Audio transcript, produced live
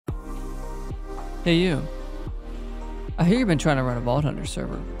Hey you. I hear you've been trying to run a Vault Hunter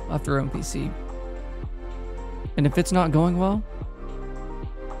server off your own PC. And if it's not going well,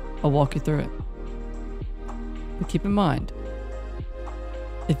 I'll walk you through it. But keep in mind,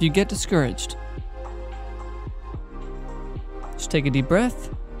 if you get discouraged, just take a deep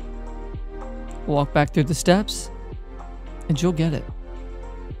breath, walk back through the steps, and you'll get it.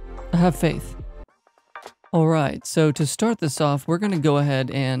 I have faith. Alright, so to start this off, we're going to go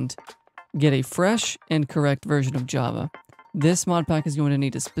ahead and get a fresh and correct version of Java. This mod pack is going to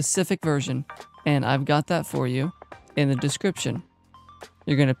need a specific version, and I've got that for you in the description.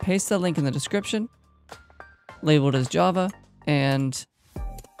 You're going to paste that link in the description, label it as Java, and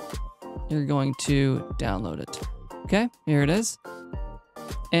you're going to download it. Okay, here it is.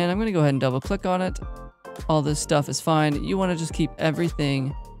 And I'm going to go ahead and double click on it. All this stuff is fine. You want to just keep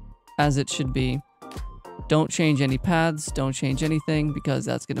everything as it should be. Don't change any paths, don't change anything, because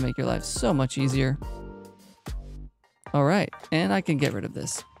that's going to make your life so much easier. Alright, and I can get rid of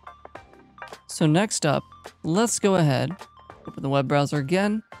this. So next up, let's go ahead, open the web browser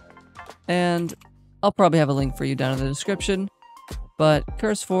again, and I'll probably have a link for you down in the description, but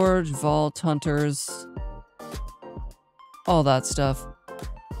CurseForge, Vault Hunters, all that stuff.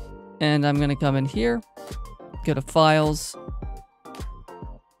 And I'm going to come in here, go to Files,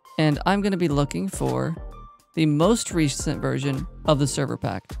 and I'm going to be looking for the most recent version of the server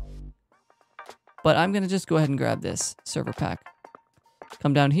pack. But I'm going to just go ahead and grab this server pack.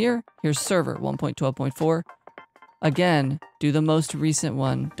 Come down here, here's server 1.12.4. Again, do the most recent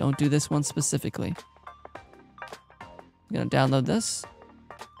one, don't do this one specifically. I'm going to download this.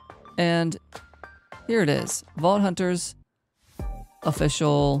 And here it is, Vault Hunters,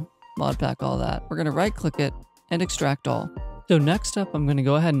 official, mod pack, all that. We're going to right click it and extract all. So next up, I'm going to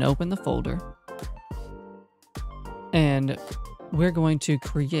go ahead and open the folder. And we're going to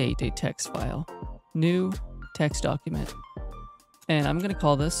create a text file. New text document. And I'm going to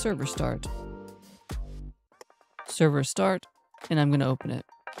call this server start. Server start, and I'm going to open it.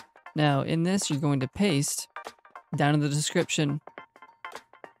 Now in this, you're going to paste down in the description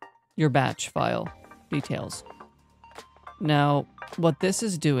your batch file details. Now, what this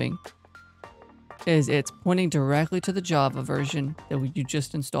is doing is it's pointing directly to the Java version that you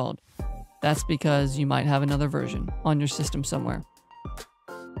just installed. That's because you might have another version on your system somewhere.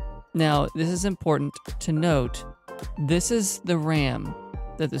 Now, this is important to note. This is the RAM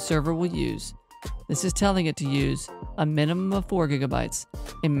that the server will use. This is telling it to use a minimum of 4 gigabytes,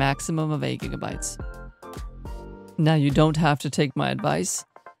 a maximum of 8 gigabytes. Now, you don't have to take my advice,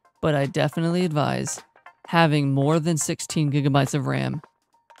 but I definitely advise having more than 16 gigabytes of RAM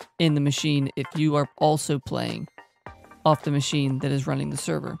in the machine if you are also playing off the machine that is running the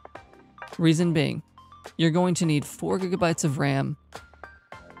server. Reason being, you're going to need 4 gigabytes of RAM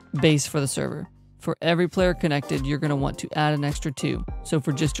base for the server. For every player connected, you're going to want to add an extra 2. So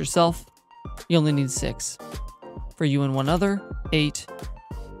for just yourself, you only need 6. For you and one other, 8.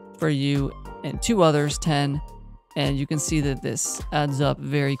 For you and 2 others, 10. And you can see that this adds up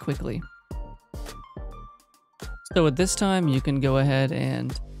very quickly. So at this time, you can go ahead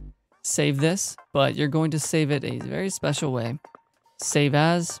and save this, but you're going to save it a very special way. Save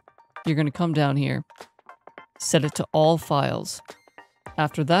as. You're going to come down here, set it to all files.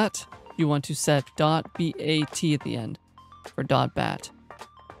 After that, you want to set .bat at the end for .bat.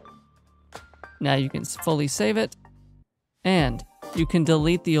 Now you can fully save it, and you can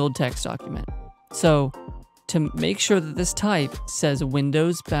delete the old text document. So to make sure that this type says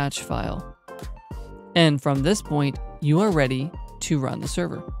Windows batch file. And from this point, you are ready to run the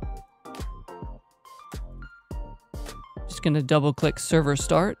server. Just going to double click server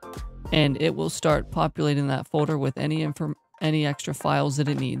start, and it will start populating that folder with any extra files that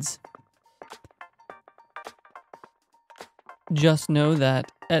it needs. Just know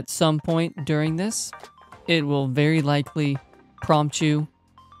that at some point during this, it will very likely prompt you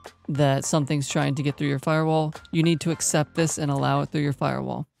that something's trying to get through your firewall. You need to accept this and allow it through your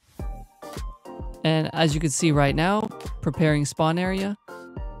firewall. And as you can see right now, preparing spawn area,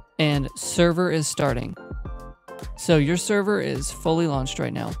 and server is starting. So your server is fully launched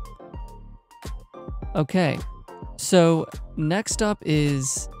right now. Okay, so next up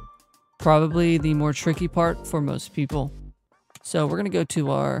is probably the more tricky part for most people. So we're going to go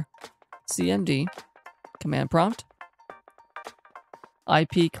to our cmd command prompt,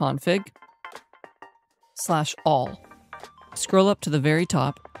 ipconfig/all. Scroll up to the very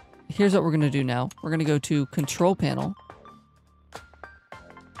top. Here's what we're going to do now. We're going to go to control panel,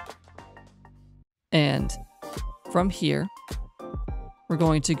 and from here, we're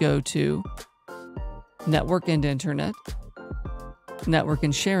going to go to Network and Internet, Network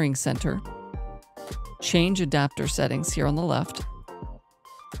and Sharing Center, change adapter settings here on the left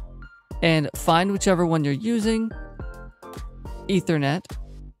and find whichever one you're using, Ethernet,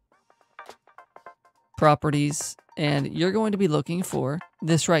 properties, and you're going to be looking for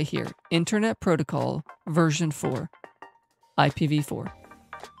this right here, Internet Protocol version 4, IPv4,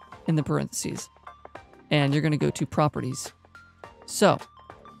 in the parentheses. And you're going to go to properties. So,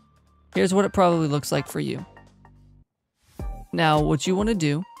 here's what it probably looks like for you. Now, what you want to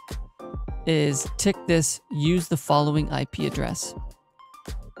do is tick this, use the following IP address.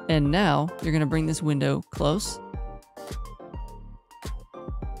 And now, you're going to bring this window close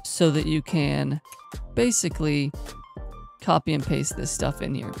so that you can basically copy and paste this stuff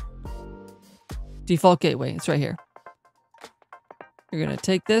in here. Default gateway, it's right here. You're going to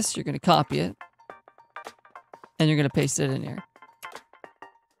take this, you're going to copy it, and you're going to paste it in here.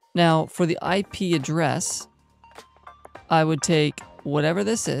 Now, for the IP address, I would take whatever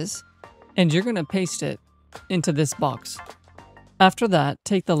this is, and you're going to paste it into this box. After that,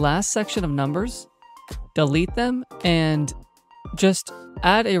 take the last section of numbers, delete them, and just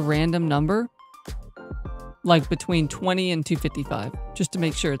add a random number, like between 20 and 255, just to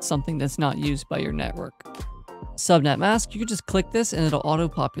make sure it's something that's not used by your network. Subnet mask, you can just click this and it'll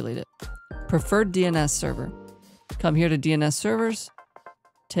auto-populate it. Preferred DNS server. Come here to DNS servers,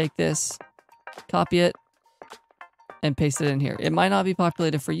 take this, copy it, and paste it in here. It might not be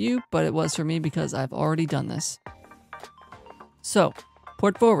populated for you, but it was for me because I've already done this. So,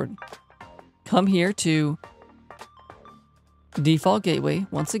 port forward. Come here to default gateway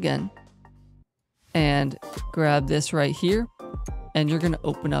once again, and grab this right here, and you're going to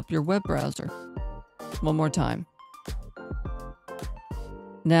open up your web browser one more time.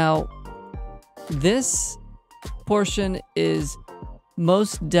 Now, this portion is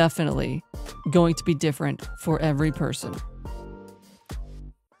most definitely going to be different for every person.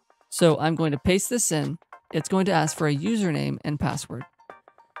 So I'm going to paste this in. It's going to ask for a username and password.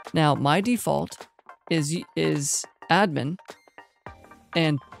 Now, my default is admin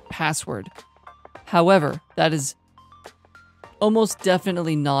and password. However, that is almost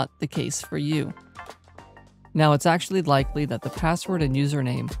definitely not the case for you. Now, it's actually likely that the password and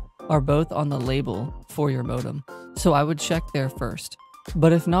username are both on the label for your modem, so I would check there first.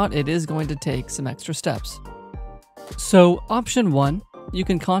 But if not, it is going to take some extra steps. So, option 1, you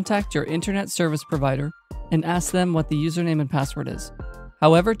can contact your internet service provider and ask them what the username and password is.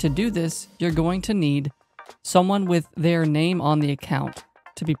 However, to do this, you're going to need someone with their name on the account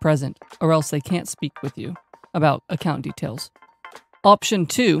to be present, or else they can't speak with you about account details. Option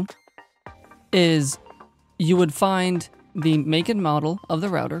 2 is you would find the make and model of the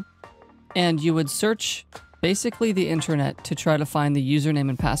router, and you would search basically the internet to try to find the username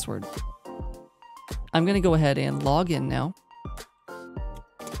and password. I'm going to go ahead and log in now.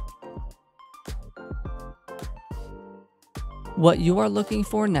 What you are looking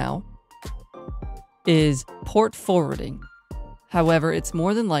for now is port forwarding. However, it's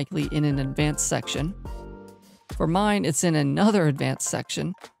more than likely in an advanced section. For mine, it's in another advanced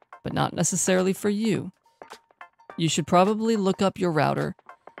section, but not necessarily for you. You should probably look up your router.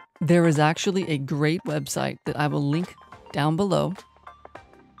 There is actually a great website that I will link down below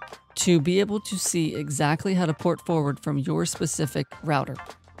to be able to see exactly how to port forward from your specific router.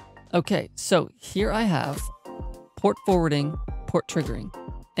 Okay, so here I have port forwarding, port triggering,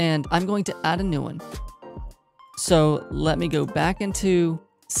 and I'm going to add a new one. So let me go back into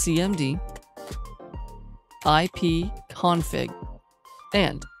CMD, IP config,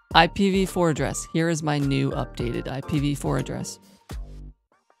 and IPv4 address. Here is my new updated IPv4 address.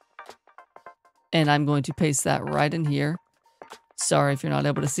 And I'm going to paste that right in here. Sorry if you're not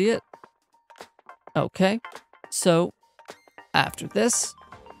able to see it. Okay, so after this,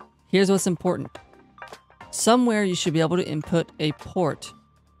 here's what's important. Somewhere you should be able to input a port.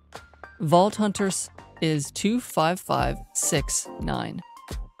 Vault Hunters is 25569.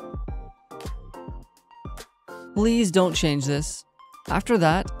 Please don't change this. After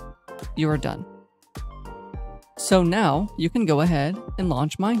that, you are done. So now you can go ahead and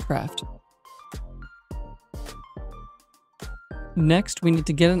launch Minecraft. Next, we need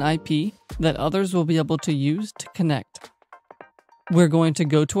to get an IP that others will be able to use to connect. We're going to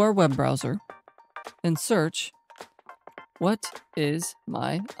go to our web browser and search, what is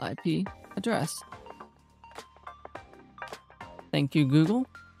my IP address? Thank you, Google.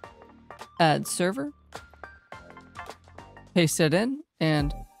 Add server. Paste it in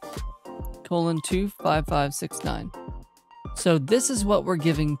and :25569. So this is what we're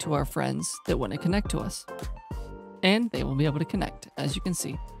giving to our friends that want to connect to us. And they will be able to connect, as you can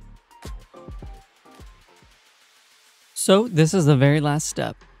see. So this is the very last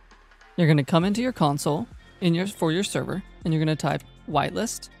step. You're going to come into your console for your server, and you're going to type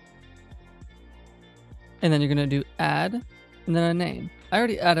whitelist, and then you're going to do add, and then a name. I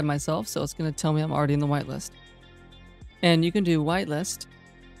already added myself, so it's going to tell me I'm already in the whitelist. And you can do whitelist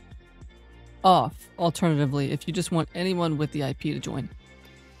off, alternatively, if you just want anyone with the IP to join.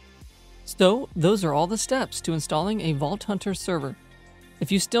 So those are all the steps to installing a Vault Hunter server.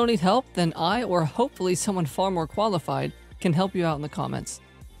 If you still need help, then I, or hopefully someone far more qualified, can help you out in the comments.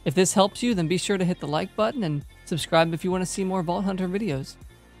 If this helps you, then be sure to hit the like button and subscribe if you want to see more Vault Hunter videos.